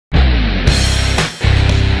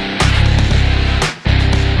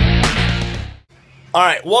All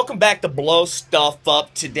right, welcome back to Blow Stuff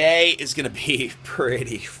Up. Today is going to be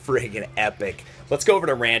pretty friggin' epic. Let's go over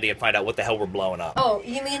to Randy and find out what the hell we're blowing up. Oh,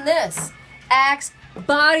 you mean this? Axe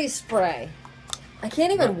body spray. I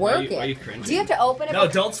can't even work it. Are you cringing? Do you have to open it? No,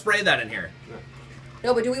 don't spray that in here.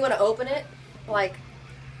 No, but do we want to open it? Like,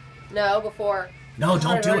 no, before. No,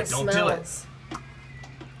 don't do it. Don't do it.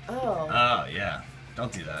 Oh. Oh, yeah.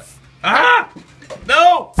 Don't do that. Ah!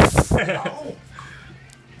 No!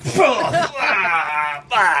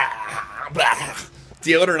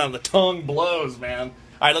 Deodorant on the tongue blows, man.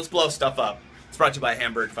 All right, let's blow stuff up. It's brought to you by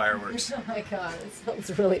Hamburg Fireworks. Oh my god, it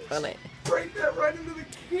sounds really funny. Break that right into the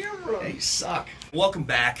camera. Hey, you suck. Welcome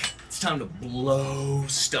back. It's time to blow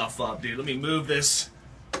stuff up, dude. Let me move this.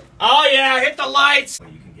 Oh yeah, hit the lights. You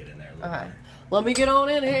can get in there. Okay, let me get on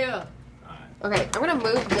in here. Okay, I'm gonna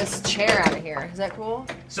move this chair out of here. Is that cool?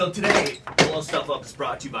 So today, Blow Stuff Up is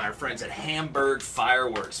brought to you by our friends at Hamburg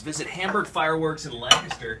Fireworks. Visit Hamburg Fireworks in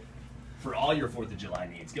Lancaster for all your 4th of July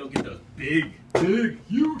needs. Go get those big,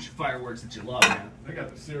 huge fireworks that you love, man. They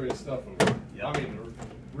got the serious stuff over there. Yep. I mean, they're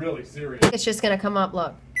really serious. It's just gonna come up,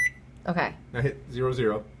 look. Okay. Now hit 0,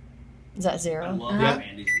 0. Is that 0? I love that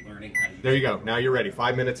Randy's learning how to use There you go. Now you're ready.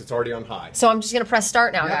 5 minutes. It's already on high. So I'm just gonna press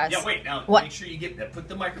start now, guys. Yeah, wait, now what? Make sure you get that. Put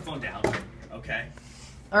the microphone down. Okay.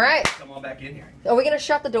 Alright. Come on back in here. Are we gonna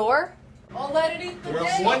shut the door? I'll let it eat the We're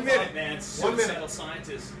day. 1 minute. Man, 1 minute. Suicidal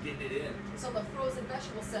scientists getting it in. It's on the frozen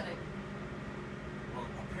vegetable setting. Well,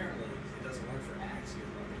 apparently it doesn't work for Axe.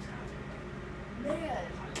 Man,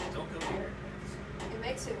 Don't go here. it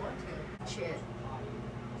makes me want to. Shit.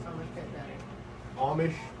 So much good daddy.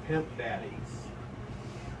 Amish pimp daddies.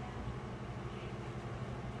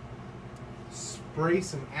 Spray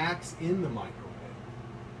some Axe in the microwave.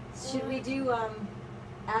 Should we do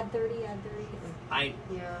add 30, add 30? Yeah, I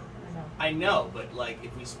know. I know, but like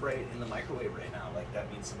if we spray it in the microwave right now, like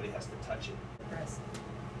that means somebody has to touch it.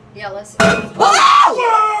 Yeah, let's.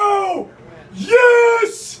 Whoa!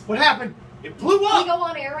 Yes! What happened? It blew Can we up! go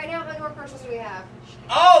on air right now? How many more commercials do we have?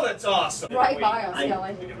 Oh, that's awesome! Right by us,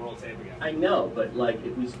 Kelly. We can roll tape again. I know, but like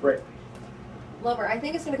if we spray. Lover, I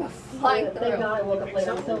think it's gonna go flying through. Thank God I woke up late.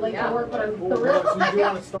 I'm so late for work, but I'm Well, for real. so you do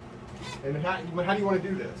want to start. And how do you want to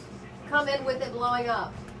do this? Come in with it blowing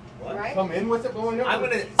up. What? Right? Come in with it blowing up? I'm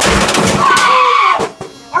gonna.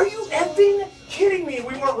 Are you effing kidding me?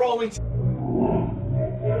 We weren't rolling.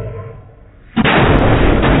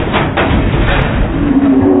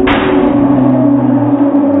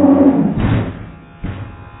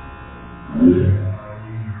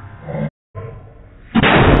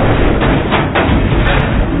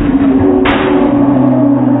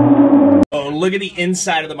 Oh, look at the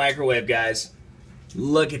inside of the microwave, guys.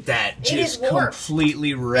 Look at that. It Just is warped.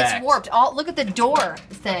 completely wrecked. It's warped. Look at the door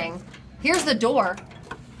thing. Here's the door.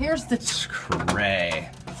 Here's the. It's cray.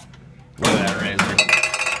 Look at that razor.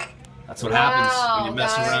 That's what happens when you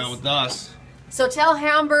mess guys. around with us. So tell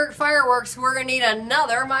Hamburg Fireworks we're gonna need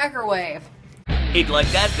another microwave. If you like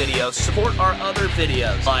that video, support our other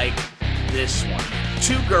videos, like this one.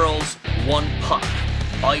 2 girls, 1 puck.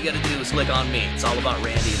 All you gotta do is click on me. It's all about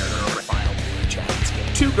Randy and her final blue jackets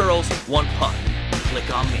game. 2 girls, 1 puck. Click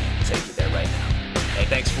on me. Take you there right now. Hey,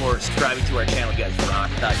 thanks for subscribing to our channel, guys. Rock.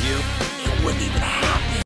 Without you, it wouldn't even happen.